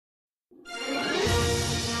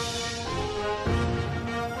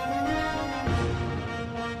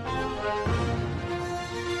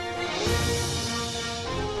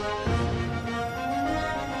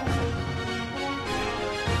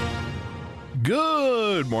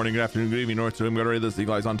Good morning, good afternoon, good evening, North to Good. This is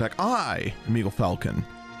Eagle Eyes on Tech. I am Eagle Falcon.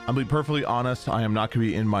 I'll be perfectly honest, I am not going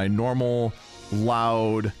to be in my normal,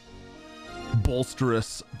 loud,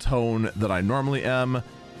 bolsterous tone that I normally am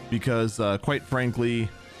because, quite frankly,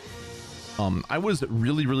 I was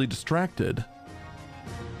really distracted.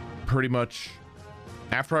 Pretty much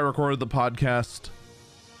after I recorded the podcast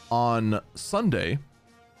on Sunday,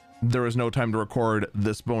 there was no time to record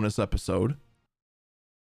this bonus episode.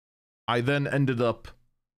 I then ended up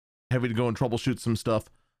having to go and troubleshoot some stuff.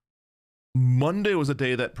 Monday was a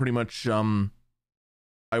day that pretty much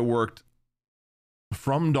I worked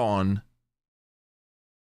from dawn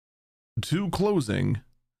to closing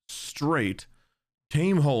straight,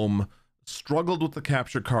 came home, struggled with the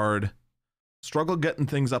capture card, struggled getting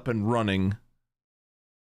things up and running,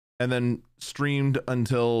 and then streamed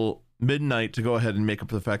until midnight to go ahead and make up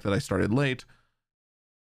for the fact that I started late,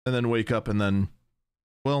 and then wake up and then,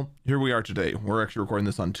 well, here we are today. We're actually recording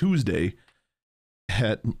this on Tuesday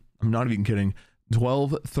at, I'm not even kidding,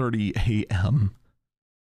 12:30 a.m.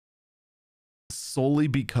 solely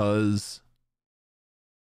because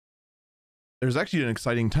there's actually an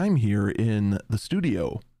exciting time here in the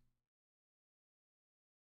studio.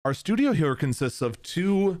 Our studio here consists of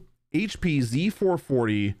two HP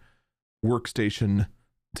Z440 workstation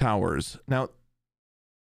towers. Now,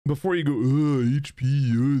 before you go, oh,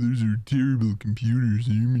 HP, oh, those are terrible computers.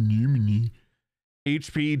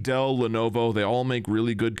 HP, Dell, Lenovo, they all make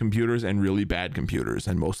really good computers and really bad computers.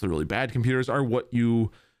 And most of the really bad computers are what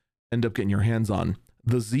you end up getting your hands on.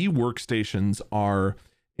 The Z workstations are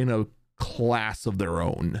in a class of their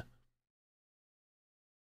own.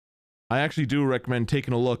 I actually do recommend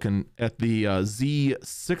taking a look at the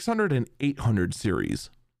Z600 and 800 series.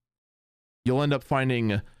 You'll end up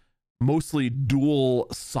finding mostly dual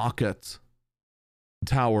socket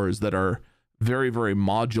towers that are very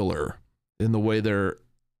modular in the way they're,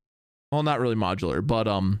 well, not really modular, but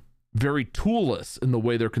very toolless in the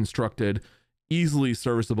way they're constructed, easily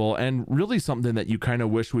serviceable, and really something that you kind of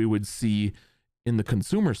wish we would see in the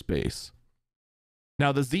consumer space.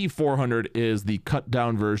 Now, the Z400 is the cut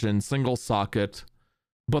down version, single socket,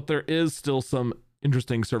 but there is still some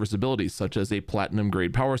interesting serviceability, such as a platinum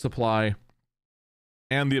grade power supply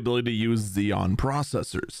and the ability to use Xeon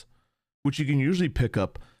processors, which you can usually pick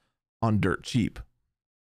up on dirt cheap.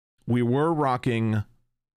 We were rocking,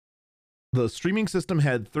 the streaming system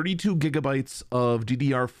had 32 gigabytes of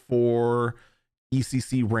DDR4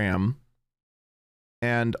 ECC RAM,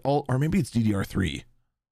 and all, or maybe it's DDR3.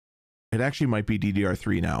 It actually might be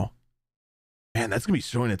DDR3 now. Man, that's gonna be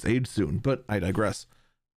showing its age soon, but I digress.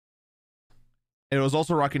 It was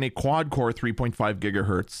also rocking a quad core 3.5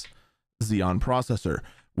 gigahertz Xeon processor.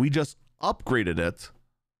 We just upgraded it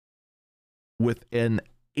with an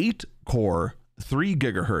 8 core 3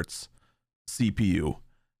 gigahertz CPU,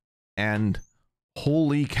 and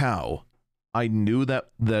holy cow, I knew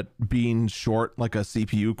that being short like a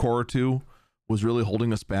CPU core or two was really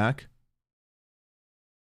holding us back,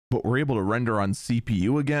 but we're able to render on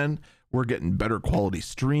CPU again. We're getting better quality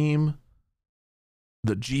stream.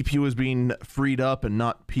 The GPU is being freed up and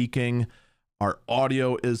not peaking. Our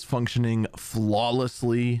audio is functioning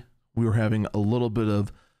flawlessly. We were having a little bit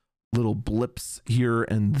of little blips here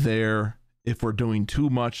and there. If we're doing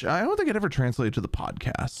too much, I don't think it ever translated to the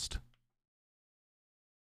podcast,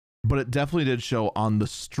 but it definitely did show on the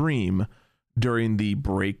stream during the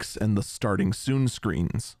breaks and the starting soon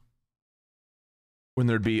screens, when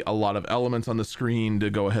there'd be a lot of elements on the screen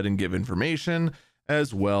to go ahead and give information,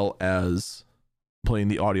 as well as playing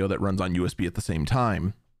the audio that runs on USB at the same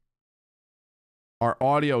time. Our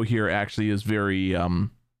audio here actually is very,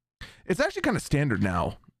 it's actually kind of standard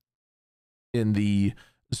now in the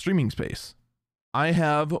streaming space. I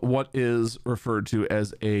have what is referred to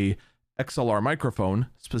as a XLR microphone.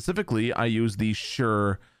 Specifically, I use the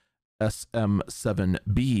Shure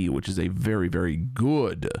SM7B, which is a very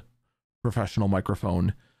good professional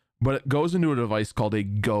microphone, but it goes into a device called a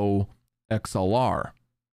Go XLR,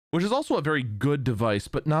 which is also a very good device,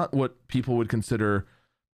 but not what people would consider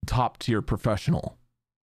top tier professional.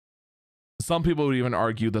 Some people would even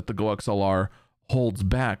argue that the Go XLR holds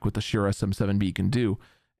back what the Shure SM7B can do.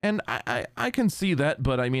 And I can see that,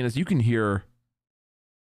 but I mean, as you can hear,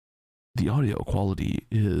 the audio quality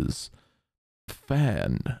is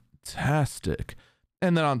fantastic.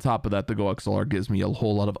 And then on top of that, the Go XLR gives me a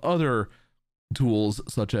whole lot of other tools,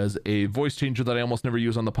 such as a voice changer that I almost never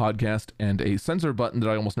use on the podcast, and a sensor button that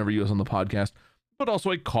I almost never use on the podcast, but also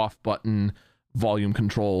a cough button, volume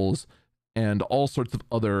controls, and all sorts of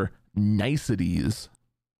other niceties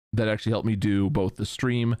that actually help me do both the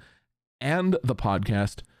stream and the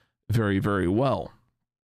podcast very well.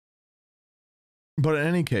 But in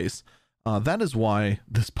any case, that is why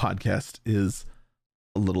this podcast is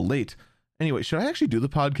a little late. Anyway, should I actually do the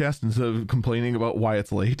podcast instead of complaining about why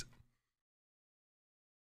it's late?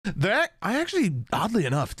 That I actually, oddly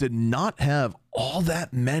enough, did not have all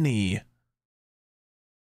that many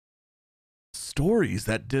stories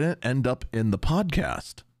that didn't end up in the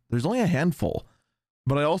podcast. There's only a handful,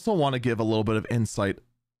 but I also want to give a little bit of insight,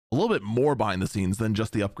 a little bit more behind the scenes than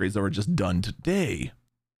just the upgrades that were just done today.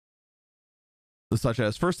 Such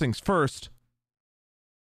as, first things first,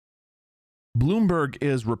 Bloomberg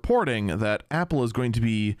is reporting that Apple is going to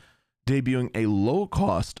be debuting a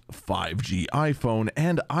low-cost 5G iPhone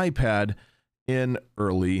and iPad in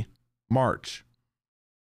early March.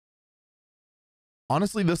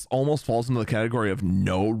 Honestly, this almost falls into the category of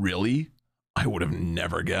no, really? I would have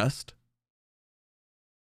never guessed.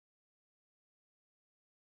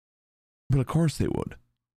 But of course they would.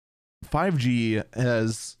 5G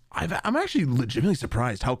has... I'm actually legitimately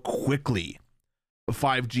surprised how quickly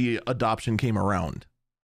 5G adoption came around.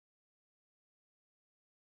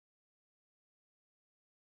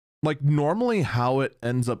 Like, normally how it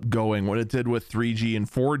ends up going, what it did with 3G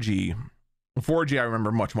and 4G. 4G I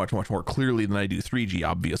remember much more clearly than I do 3G,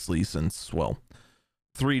 obviously, since, well,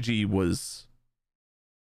 3G was...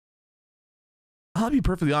 I'll be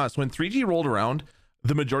perfectly honest, when 3G rolled around,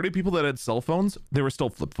 the majority of people that had cell phones, they were still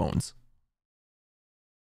flip phones.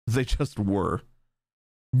 They just were.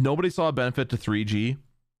 Nobody saw a benefit to 3G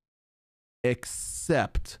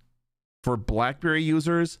except for BlackBerry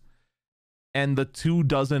users and the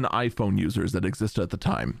 24 iPhone users that existed at the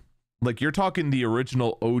time. Like, you're talking the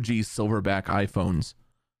original OG silverback iPhones.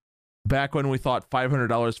 Back when we thought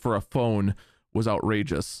 $500 for a phone was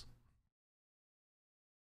outrageous.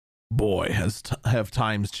 Boy, have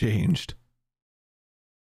times changed.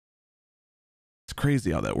 It's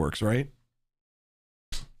crazy how that works, right?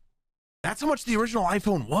 That's how much the original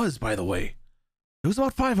iPhone was, by the way. It was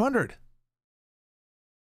about $500.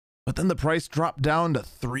 But then the price dropped down to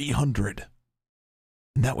 $300.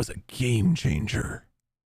 And that was a game changer.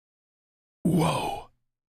 Whoa.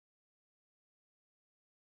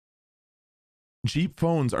 Cheap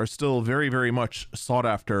phones are still very, very much sought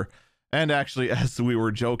after. And actually, as we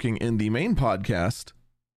were joking in the main podcast,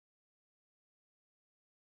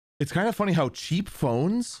 it's kind of funny how cheap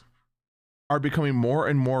phones are becoming more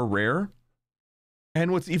and more rare.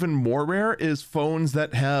 And what's even more rare is phones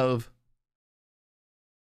that have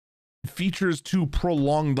features to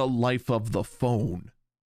prolong the life of the phone.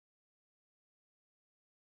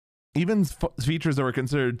 Even features that were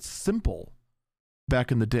considered simple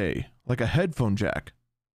back in the day, like a headphone jack,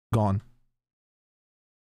 gone.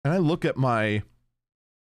 And I look at my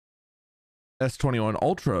S21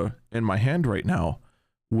 Ultra in my hand right now,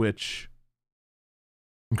 which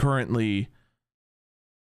currently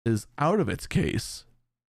is out of its case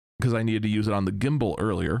because I needed to use it on the gimbal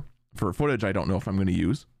earlier for footage I don't know if I'm going to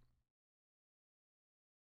use.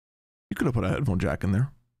 You could have put a headphone jack in there.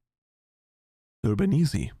 It would have been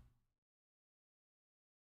easy.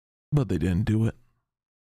 But they didn't do it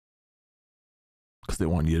because they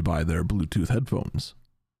wanted you to buy their Bluetooth headphones.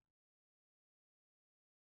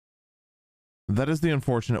 That is the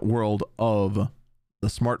unfortunate world of the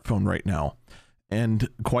smartphone right now. And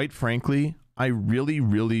quite frankly, I really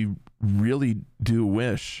do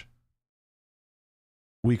wish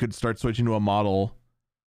we could start switching to a model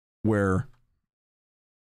where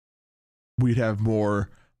we'd have more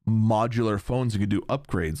modular phones and could do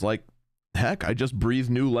upgrades. Like, heck, I just breathed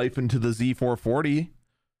new life into the Z440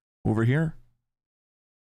 over here.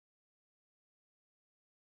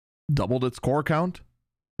 Doubled its core count.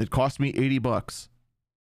 It cost me $80.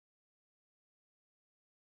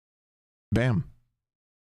 Bam.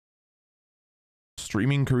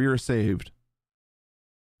 Streaming career saved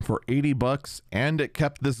for $80, and it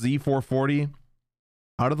kept this Z440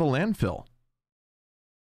 out of the landfill.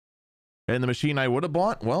 And the machine I would have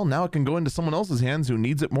bought, well, now it can go into someone else's hands who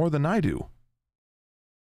needs it more than I do.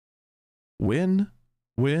 Win,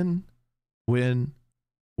 win, win,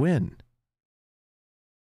 win.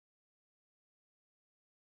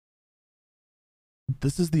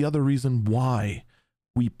 This is the other reason why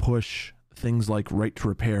we push things like right to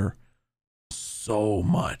repair so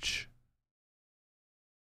much.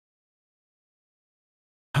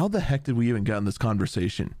 How the heck did we even get in this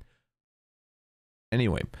conversation?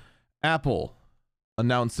 Anyway, Apple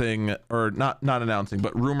announcing, or not announcing,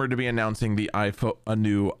 but rumored to be announcing the iPhone, a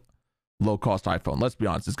new low-cost iPhone. Let's be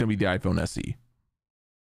honest, it's going to be the iPhone SE.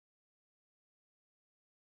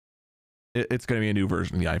 It's going to be a new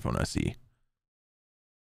version of the iPhone SE.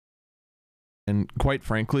 And quite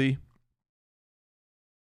frankly,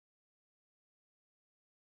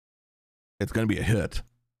 it's going to be a hit.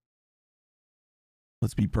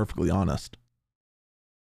 Let's be perfectly honest.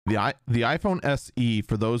 The iPhone SE,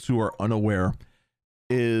 for those who are unaware,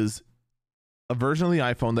 is a version of the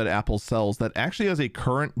iPhone that Apple sells that actually has a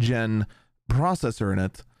current gen processor in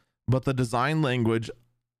it, but the design language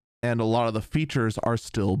and a lot of the features are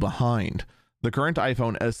still behind. The current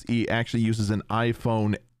iPhone SE actually uses an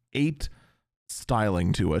iPhone 8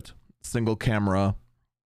 styling to it. Single camera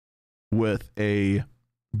with a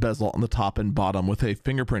bezel on the top and bottom with a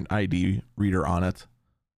fingerprint ID reader on it.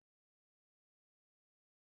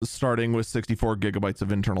 Starting with 64 gigabytes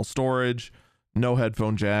of internal storage, no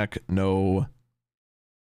headphone jack, no,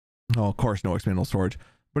 oh, of course, no expandable storage,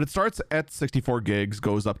 but it starts at 64 gigs,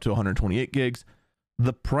 goes up to 128 gigs.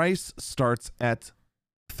 The price starts at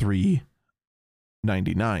 $399.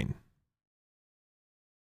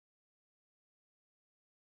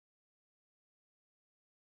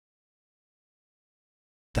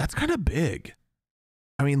 That's kind of big.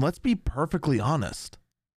 I mean, let's be perfectly honest.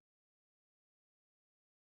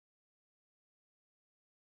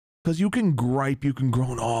 Because you can gripe, you can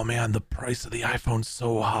groan, oh man, the price of the iPhone's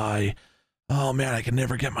so high. Oh man, I can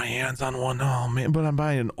never get my hands on one. Oh man, but I'm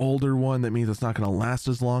buying an older one. That means it's not going to last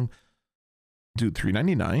as long. Dude,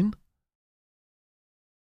 $399?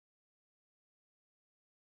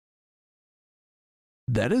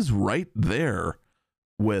 That is right there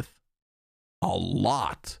with a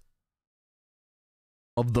lot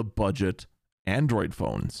of the budget Android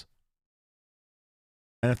phones.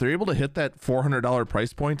 And if they're able to hit that $400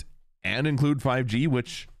 price point and include 5G,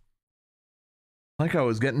 which, like I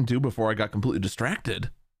was getting to before I got completely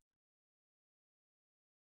distracted,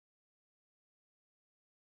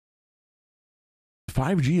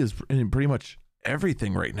 $5G is in pretty much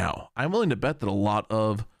everything right now. I'm willing to bet that a lot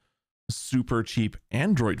of super cheap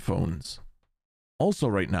Android phones also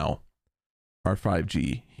right now are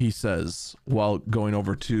 5G, he says, while going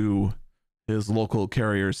over to his local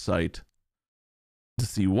carrier's site to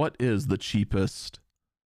see what is the cheapest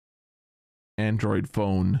Android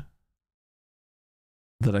phone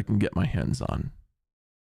that I can get my hands on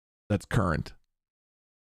that's current.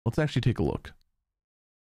 Let's actually take a look.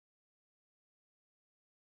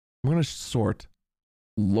 I'm going to sort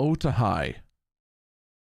low to high.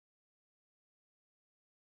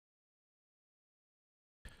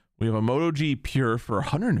 We have a Moto G Pure for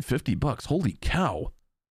 150 bucks. Holy cow.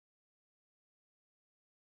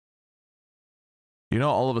 You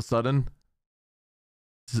know, all of a sudden,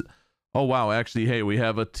 oh wow, actually, hey, we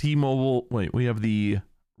have a T-Mobile, wait, we have the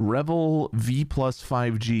Revel V Plus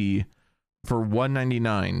 5G for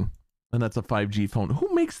 $199, and that's a 5G phone.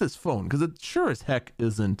 Who makes this phone? Because it sure as heck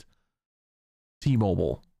isn't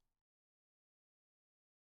T-Mobile.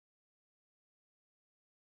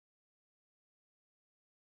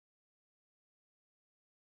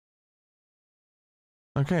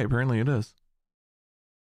 Okay, apparently it is.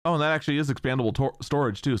 Oh, and that actually is expandable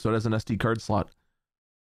storage too, so it has an SD card slot.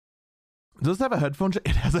 Does it have a headphone jack?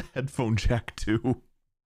 It has a headphone jack too.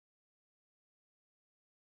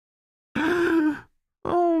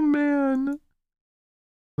 Oh man.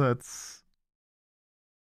 That's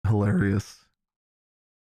hilarious.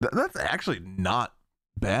 That's actually not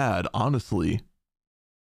bad, honestly.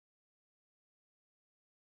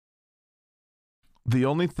 The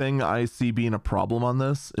only thing I see being a problem on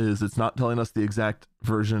this is it's not telling us the exact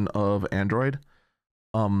version of Android.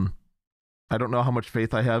 I don't know how much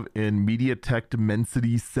faith I have in MediaTek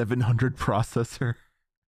Dimensity 700 processor.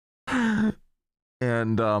 And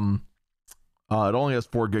it only has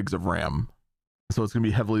 4 gigs of RAM. So it's going to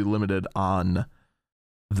be heavily limited on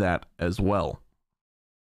that as well.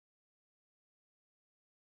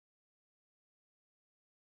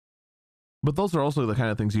 But those are also the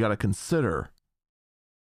kind of things you got to consider.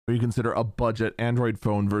 When you consider a budget Android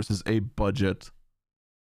phone versus a budget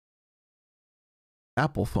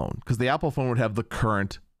Apple phone. Because the Apple phone would have the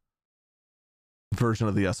current version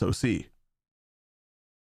of the SoC.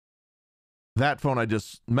 That phone I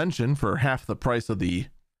just mentioned for half the price of the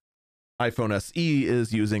iPhone SE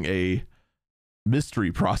is using a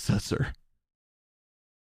mystery processor.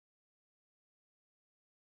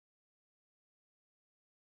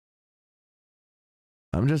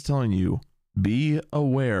 I'm just telling you, be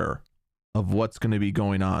aware of what's going to be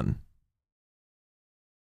going on.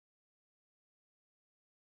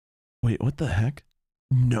 Wait, what the heck?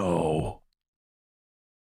 No.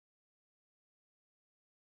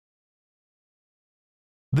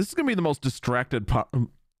 This is going to be the most distracted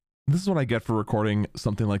this is what I get for recording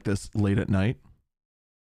something like this late at night.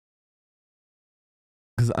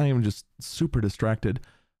 Because I am just super distracted.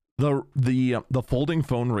 The folding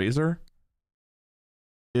phone Razr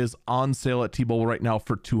is on sale at T-Mobile right now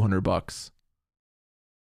for $200.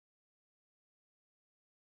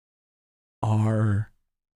 Are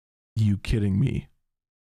you kidding me?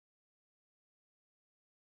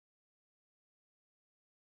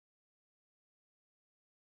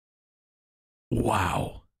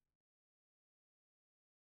 Wow.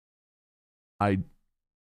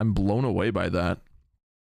 I'm blown away by that.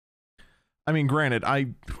 I mean, granted,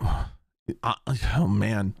 oh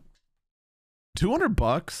man,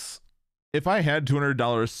 $200. If I had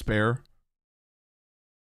 $200 spare,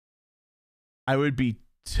 I would be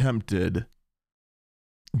tempted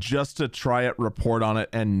just to try it, report on it,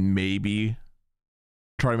 and maybe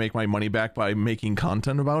try to make my money back by making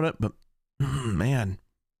content about it. But man,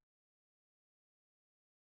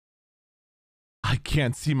 I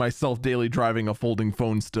can't see myself daily driving a folding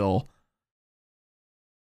phone still.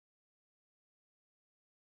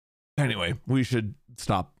 Anyway, we should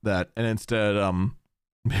stop that, and instead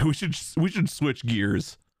we should switch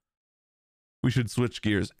gears. We should switch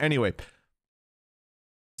gears. Anyway,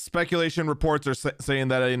 speculation reports are saying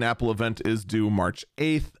that an Apple event is due March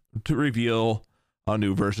 8th to reveal a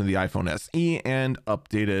new version of the iPhone SE and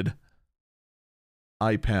updated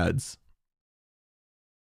iPads.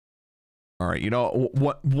 All right, you know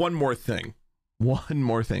what? One more thing. Let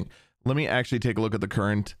me actually take a look at the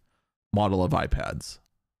current model of iPads.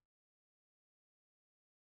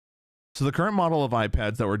 So the current model of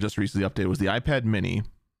iPads that were just recently updated was the iPad mini.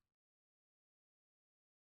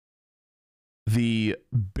 The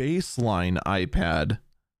baseline iPad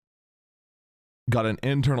got an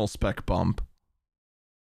internal spec bump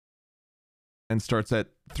and starts at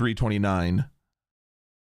 $329.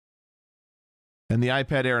 And the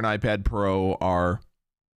iPad Air and iPad Pro are,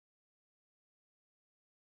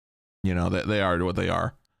 you know, they are what they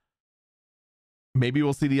are. Maybe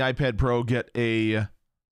we'll see the iPad Pro get a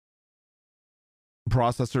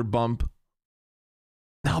processor bump.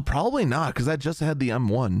 No, probably not, because that just had the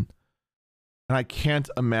M1. And I can't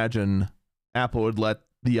imagine Apple would let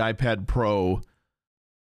the iPad Pro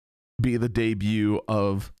be the debut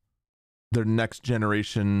of their next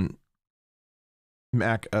generation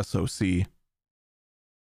Mac SoC.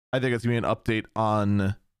 I think it's going to be an update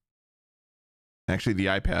on actually the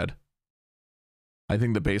iPad. I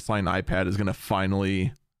think the baseline iPad is going to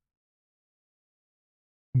finally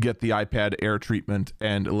get the iPad Air treatment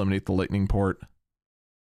and eliminate the Lightning port.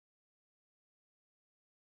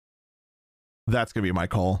 That's going to be my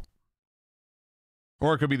call.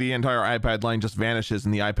 Or it could be the entire iPad line just vanishes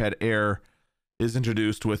and the iPad Air is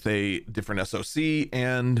introduced with a different SoC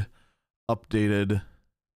and updated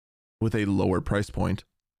with a lower price point.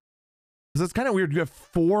 Because it's kind of weird. You have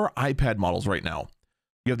 4 iPad models right now.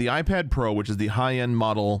 You have the iPad Pro, which is the high-end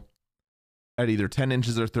model at either 10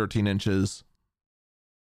 inches or 13 inches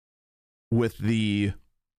with the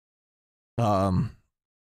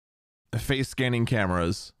face scanning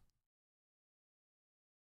cameras,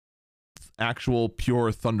 actual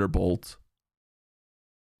pure Thunderbolt,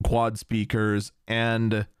 quad speakers,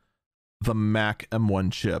 and the Mac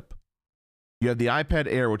M1 chip. You have the iPad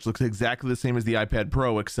Air, which looks exactly the same as the iPad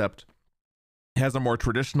Pro, except it has a more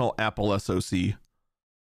traditional Apple SoC.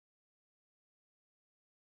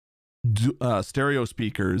 Stereo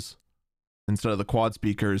speakers instead of the quad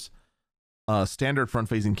speakers, standard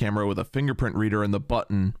front-facing camera with a fingerprint reader in the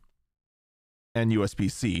button, and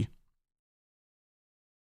USB-C.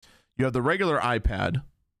 You have the regular iPad,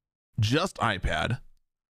 just iPad,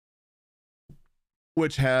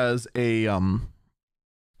 which has a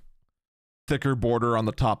thicker border on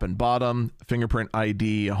the top and bottom, fingerprint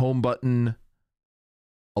ID, a home button,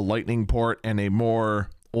 a lightning port, and a more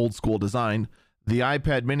old school design. The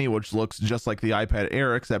iPad mini, which looks just like the iPad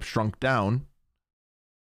Air except shrunk down.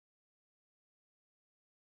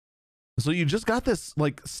 So you just got this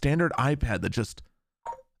like standard iPad that just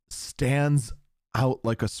stands out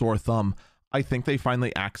like a sore thumb. I think they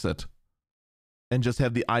finally axe it and just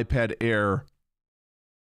have the iPad Air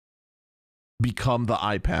become the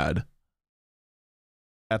iPad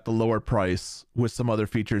at the lower price with some other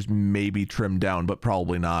features maybe trimmed down, but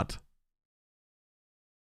probably not.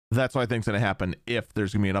 That's what I think is going to happen if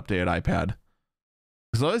there's going to be an updated iPad.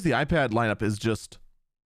 Because otherwise the iPad lineup is just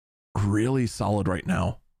really solid right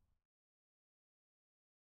now.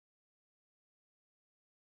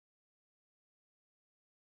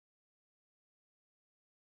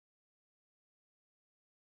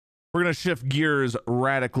 We're going to shift gears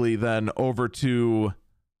radically then over to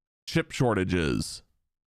chip shortages.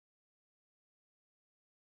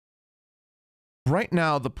 Right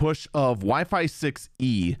now, the push of Wi-Fi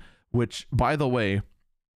 6E, which, by the way,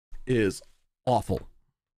 is awful.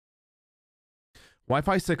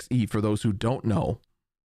 Wi-Fi 6E, for those who don't know,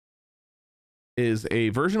 is a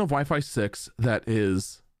version of Wi-Fi 6 that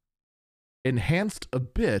is enhanced a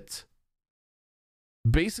bit.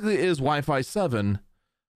 Basically, it is Wi-Fi 7,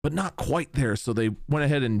 but not quite there. So they went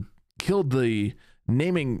ahead and killed the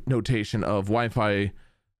naming notation of Wi-Fi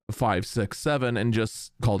 5, 6, 7 and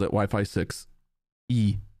just called it Wi-Fi 6E.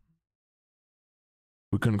 We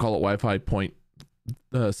couldn't call it Wi-Fi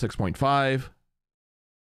 6.5.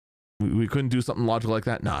 We couldn't do something logical like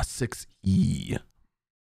that. Nah, 6E.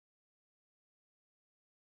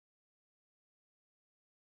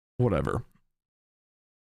 Whatever.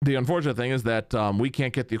 The unfortunate thing is that we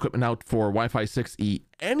can't get the equipment out for Wi-Fi 6E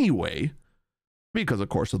anyway, because of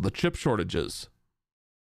course of the chip shortages.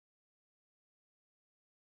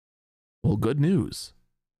 Well, good news.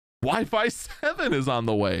 Wi-Fi 7 is on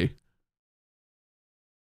the way.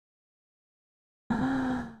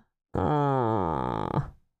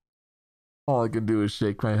 All I can do is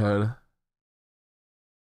shake my head.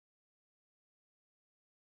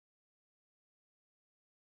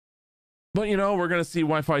 But you know, we're going to see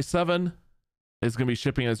Wi-Fi 7 is going to be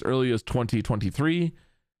shipping as early as 2023.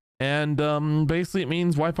 And basically it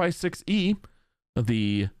means Wi-Fi 6E,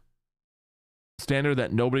 the standard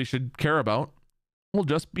that nobody should care about, will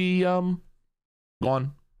just be gone.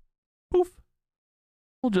 Poof.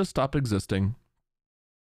 Will just stop existing.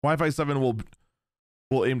 Wi-Fi 7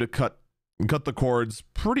 will aim to cut the cords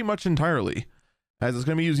pretty much entirely, as it's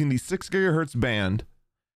going to be using the 6 gigahertz band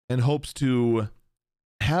and hopes to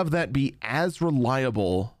have that be as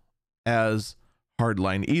reliable as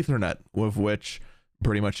hardline Ethernet, with which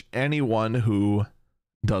pretty much anyone who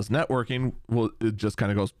does networking it just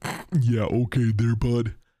kind of goes, yeah, okay there,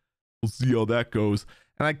 bud. We'll see how that goes.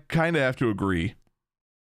 And I kind of have to agree.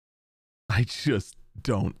 I just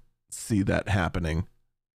don't see that happening.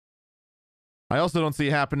 I also don't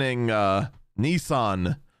see happening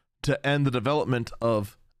Nissan to end the development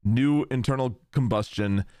of new internal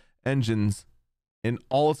combustion engines in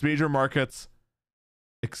all its major markets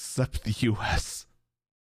except the US.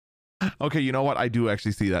 Okay, you know what? I do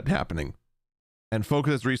actually see that happening. And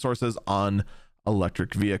focus its resources on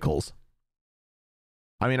electric vehicles.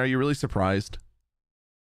 I mean, are you really surprised?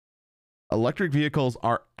 Electric vehicles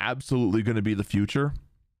are absolutely going to be the future,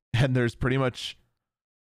 and there's pretty much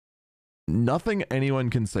nothing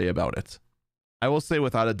anyone can say about it. I will say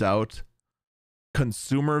without a doubt,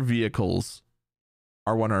 consumer vehicles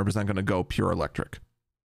are 100% going to go pure electric.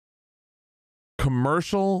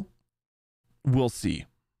 Commercial, we'll see.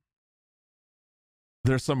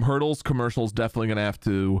 There's some hurdles commercial's definitely going to have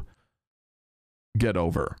to get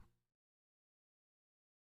over.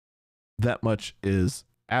 That much is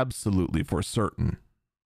absolutely for certain.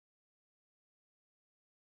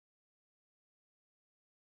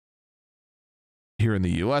 Here in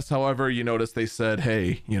the US, however, you notice they said,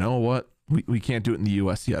 hey, you know what? We can't do it in the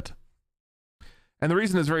US yet. And the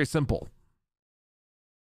reason is very simple.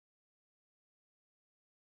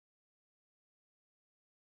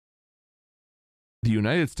 The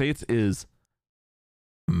United States is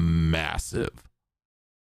massive.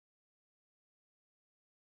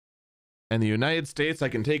 And the United States, I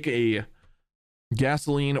can take a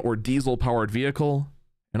gasoline or diesel powered vehicle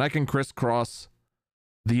and I can crisscross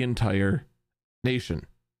the entire nation.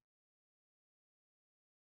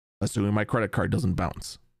 Assuming my credit card doesn't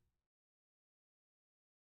bounce.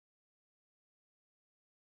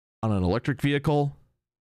 On an electric vehicle,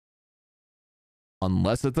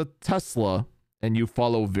 unless it's a Tesla and you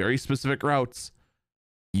follow very specific routes,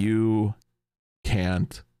 you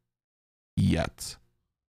can't yet.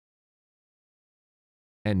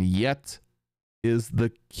 And yet is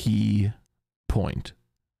the key point.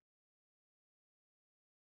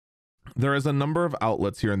 There is a number of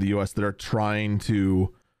outlets here in the US that are trying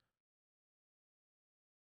to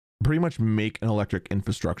pretty much make an electric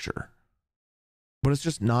infrastructure, but it's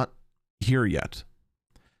just not here yet.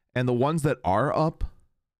 And the ones that are up,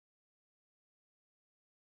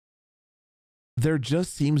 there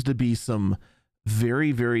just seems to be some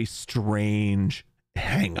very, very strange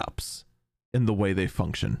hang-ups in the way they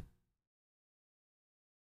function.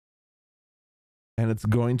 And it's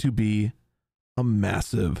going to be a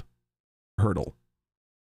massive hurdle.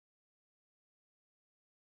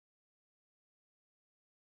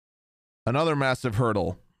 Another massive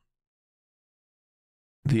hurdle.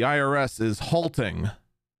 The IRS is halting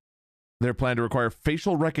their plan to require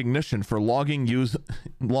facial recognition for logging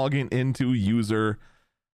into user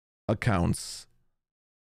accounts.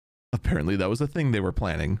 Apparently that was a thing they were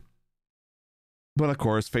planning. But of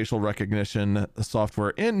course, facial recognition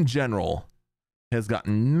software in general has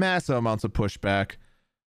gotten massive amounts of pushback.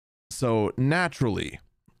 So naturally,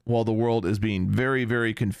 while the world is being very,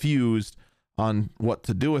 very confused on what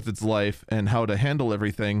to do with its life and how to handle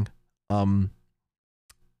everything. While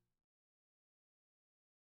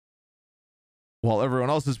everyone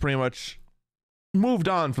else has pretty much moved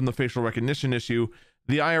on from the facial recognition issue,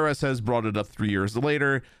 the IRS has brought it up 3 years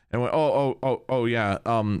later and went, oh yeah,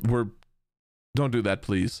 don't do that,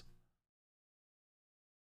 please.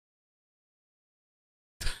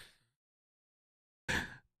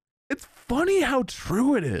 It's funny how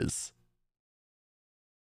true it is.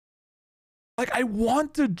 Like, I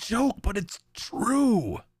want to joke, but it's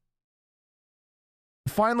true.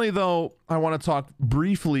 Finally, though, I want to talk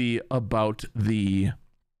briefly about the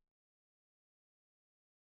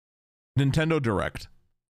Nintendo Direct.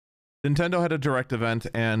 Nintendo had a Direct event,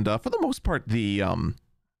 and for the most part, the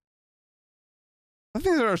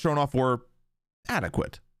things that are shown off were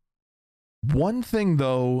adequate. One thing,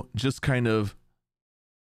 though, just kind of,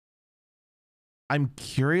 I'm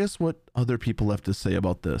curious what other people have to say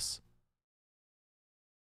about this.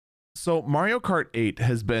 So Mario Kart 8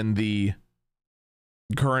 has been the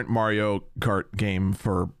current Mario Kart game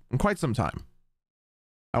for quite some time.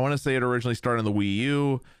 I want to say it originally started on the Wii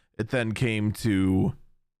U. It then came to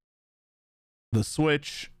the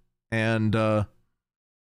Switch, and well,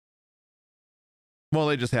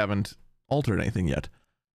 they just haven't altered anything yet.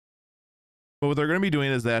 But what they're going to be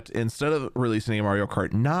doing is that instead of releasing a Mario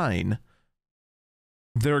Kart 9,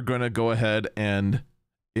 they're going to go ahead and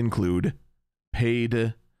include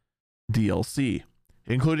paid DLC,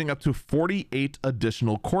 including up to 48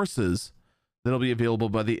 additional courses that'll be available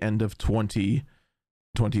by the end of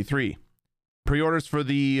 2023. Pre-orders for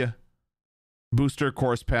the booster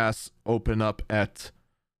course pass open up at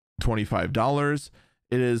 $25.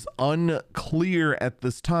 It is unclear at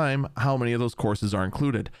this time how many of those courses are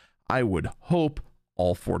included. I would hope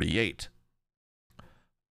all 48.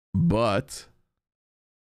 But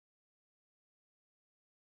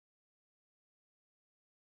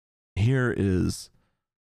here is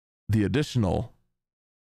the additional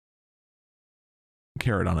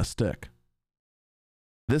carrot on a stick.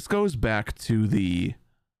 This goes back to the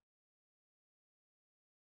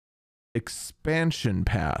expansion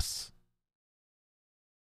pass.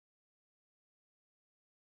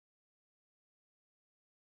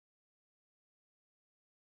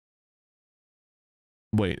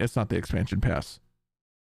 Wait, it's not the expansion pass.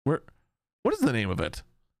 What is the name of it?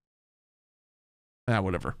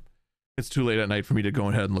 Whatever. It's too late at night for me to go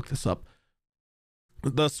ahead and look this up.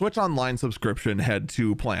 The Switch Online subscription had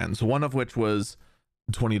two plans, one of which was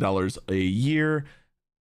 $20 a year.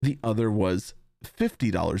 The other was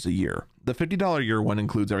 $50 a year. The $50 a year one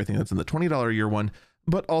includes everything that's in the $20 a year one,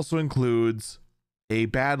 but also includes a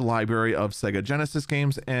bad library of Sega Genesis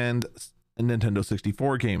games and Nintendo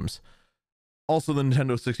 64 games. Also, the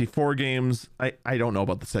Nintendo 64 games, I don't know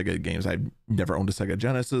about the Sega games. I've never owned a Sega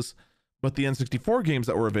Genesis, but the N64 games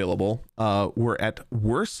that were available were at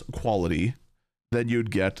worse quality than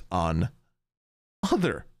you'd get on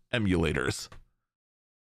other emulators.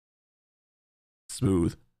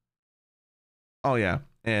 Smooth. Oh yeah,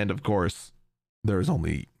 and of course, there's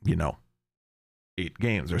only, 8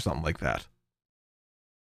 games or something like that.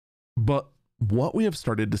 But what we have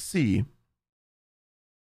started to see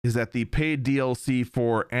is that the paid DLC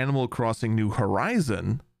for Animal Crossing New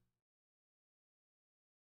Horizon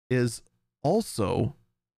is also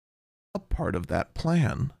a part of that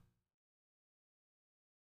plan.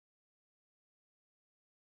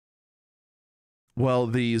 Well,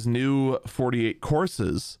 these new 48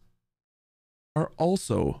 courses are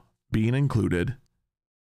also being included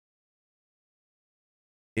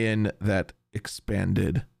in that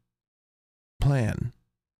expanded plan.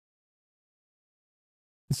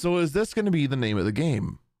 So is this going to be the name of the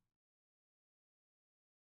game?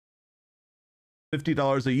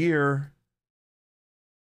 $50 a year,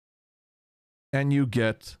 and you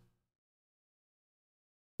get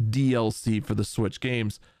DLC for the Switch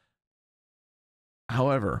games.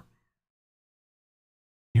 However,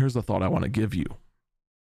 here's a thought I want to give you,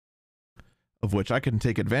 of which I can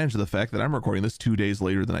take advantage of the fact that I'm recording this 2 days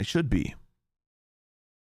later than I should be.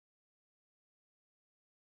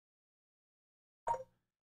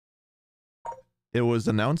 It was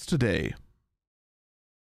announced today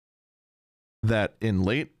that in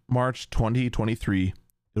late March 2023,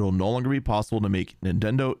 it will no longer be possible to make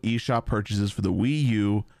Nintendo eShop purchases for the Wii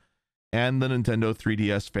U and the Nintendo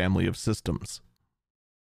 3DS family of systems.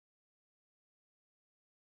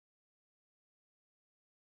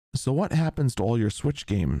 So what happens to all your Switch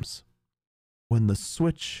games when the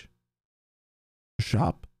Switch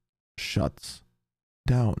shop shuts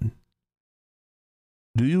down?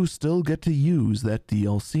 Do you still get to use that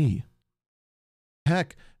DLC?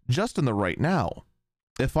 Heck, just in the right now,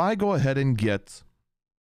 if I go ahead and get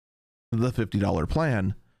the $50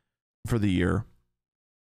 plan for the year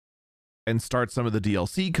and start some of the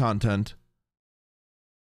DLC content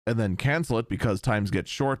and then cancel it because times get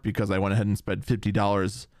short because I went ahead and spent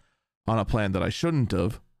 $50 on a plan that I shouldn't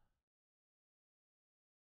have,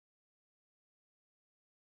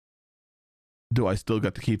 do I still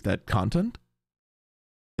get to keep that content?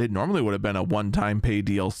 It normally would have been a one-time pay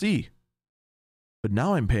DLC, but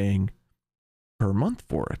now I'm paying per month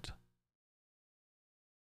for it.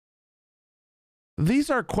 These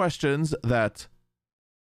are questions that,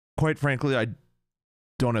 quite frankly, I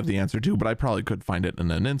don't have the answer to, but I probably could find it in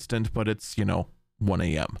an instant, but it's, 1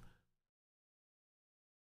 a.m.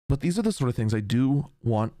 But these are the sort of things I do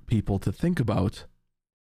want people to think about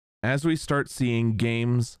as we start seeing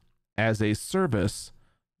games as a service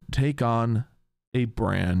take on a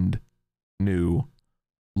brand new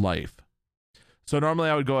life. So normally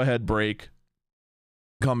I would go ahead, break,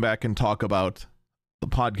 come back and talk about the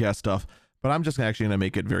podcast stuff, but I'm just actually going to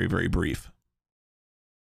make it very, very brief.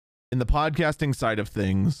 In the podcasting side of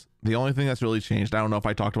things, the only thing that's really changed, I don't know if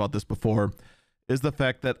I talked about this before, is the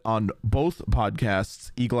fact that on both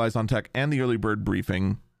podcasts, Eagle Eyes on Tech and the Early Bird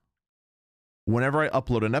Briefing, whenever I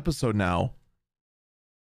upload an episode now,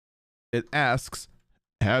 it asks,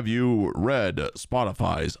 have you read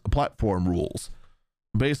Spotify's platform rules?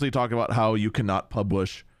 Basically talking about how you cannot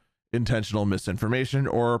publish intentional misinformation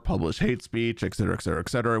or publish hate speech, etc., etc.,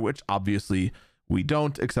 etc., which obviously we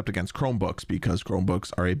don't, except against Chromebooks, because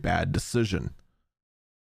Chromebooks are a bad decision.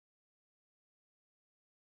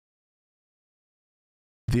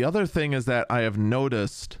 The other thing is that I have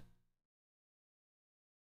noticed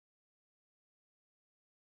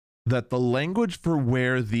that the language for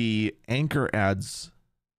where the anchor ads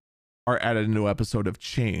are added into an episode have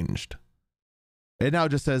changed. It now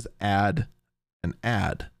just says add and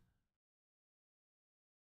ad.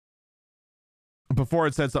 Before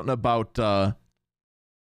it said something about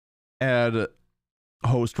add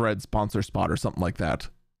host read sponsor spot or something like that,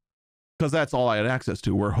 because that's all I had access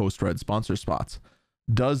to were host read sponsor spots.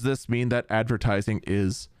 Does this mean that advertising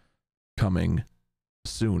is coming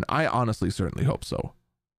soon? I honestly certainly hope so.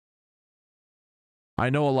 I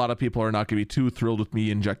know a lot of people are not going to be too thrilled with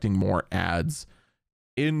me injecting more ads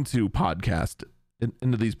into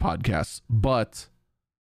into these podcasts, but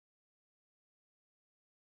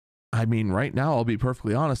I mean, right now, I'll be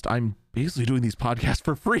perfectly honest, I'm basically doing these podcasts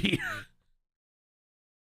for free.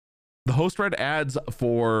 The host read ads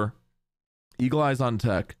for Eagle Eyes on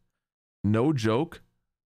Tech, no joke,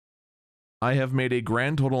 I have made a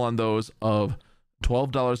grand total on those of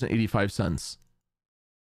 $12.85.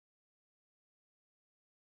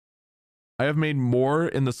 I have made more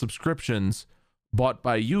in the subscriptions bought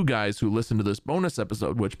by you guys who listen to this bonus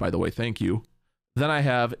episode, which, by the way, thank you, than I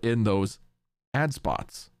have in those ad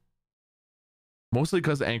spots. Mostly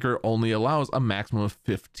because Anchor only allows a maximum of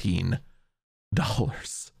 $15.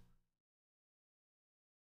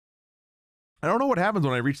 I don't know what happens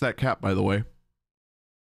when I reach that cap, by the way.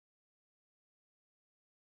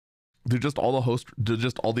 Do just all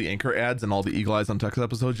the Anchor ads and all the Eagle Eyes on Tech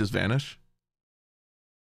episodes just vanish?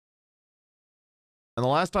 And the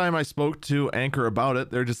last time I spoke to Anchor about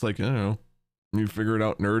it, they're just like, I don't know, you figure it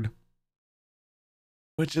out, nerd.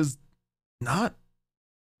 Which is not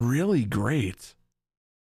really great.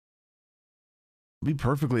 To be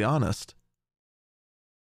perfectly honest.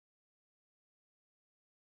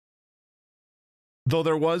 Though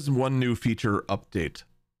there was one new feature update.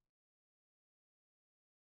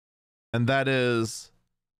 And that is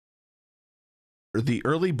the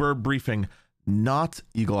Early Bird Briefing, not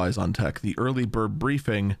Eagle Eyes on Tech. The Early Bird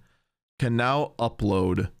Briefing can now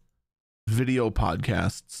upload video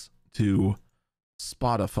podcasts to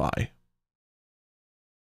Spotify.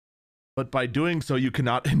 But by doing so, you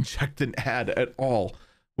cannot inject an ad at all,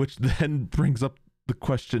 which then brings up the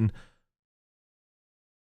question,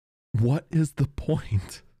 what is the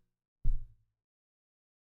point?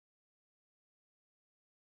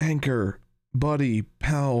 Anchor, buddy,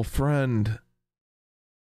 pal, friend.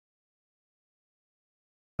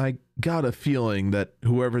 I got a feeling that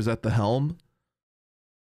whoever's at the helm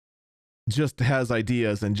just has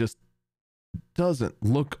ideas and just doesn't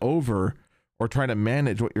look over or try to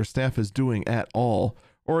manage what your staff is doing at all,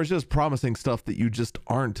 or is just promising stuff that you just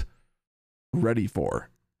aren't ready for.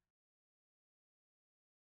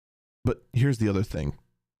 But here's the other thing.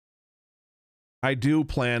 I do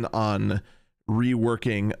plan on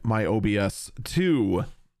reworking my OBS to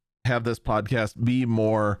have this podcast be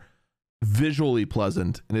more visually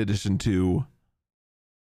pleasant in addition to,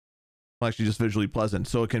 well, actually just visually pleasant,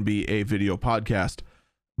 so it can be a video podcast.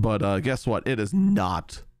 But guess what? It is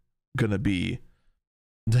not going to be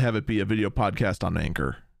to have it be a video podcast on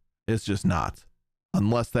Anchor. It's just not.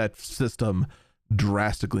 Unless that system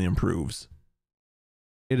drastically improves,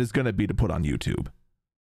 it is going to be to put on YouTube.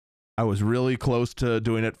 I was really close to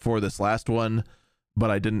doing it for this last one, but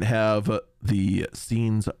I didn't have the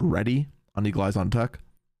scenes ready on Eagle Eyes on Tech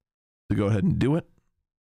to go ahead and do it.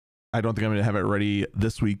 I don't think I'm going to have it ready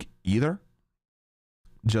this week either,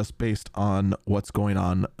 just based on what's going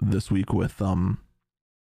on this week with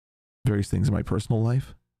various things in my personal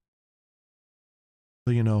life.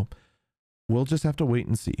 So, you know, we'll just have to wait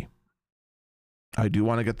and see. I do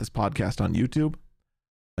want to get this podcast on YouTube.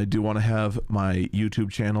 I do want to have my YouTube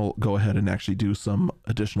channel go ahead and actually do some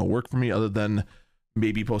additional work for me other than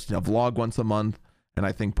maybe posting a vlog once a month. And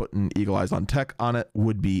I think putting Eagle Eyes on Tech on it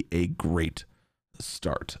would be a great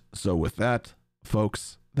start. So with that,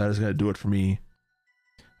 folks, that is going to do it for me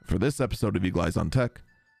for this episode of Eagle Eyes on Tech.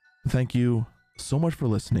 Thank you so much for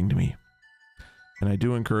listening to me. And I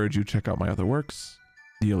do encourage you to check out my other works,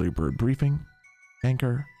 The Early Bird Briefing,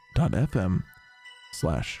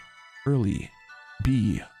 anchor.fm/early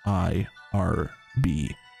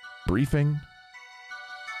BIRB briefing.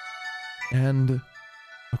 And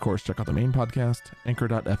of course, check out the main podcast,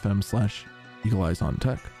 anchor.fm/Eagle Eyes on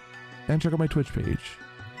Tech. And check out my Twitch page,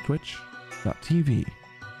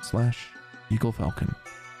 twitch.tv/Eagle Falcon.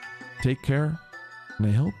 Take care, and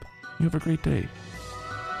I hope you have a great day.